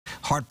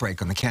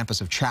Heartbreak on the campus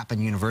of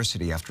Chapman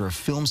University after a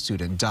film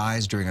student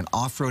dies during an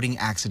off-roading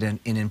accident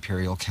in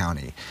Imperial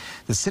County.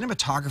 The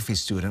cinematography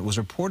student was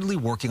reportedly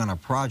working on a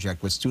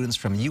project with students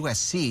from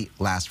USC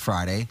last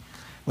Friday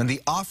when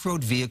the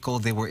off-road vehicle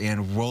they were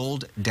in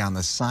rolled down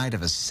the side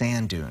of a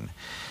sand dune.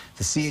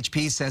 The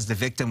CHP says the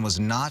victim was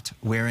not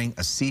wearing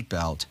a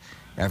seatbelt.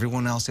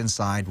 Everyone else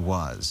inside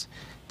was.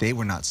 They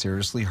were not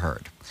seriously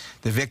hurt.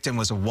 The victim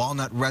was a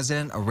Walnut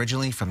resident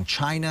originally from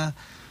China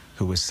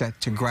who was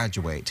set to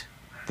graduate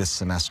this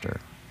semester.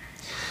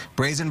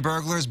 Brazen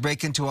burglars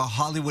break into a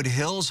Hollywood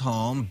Hills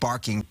home,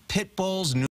 barking pit bulls.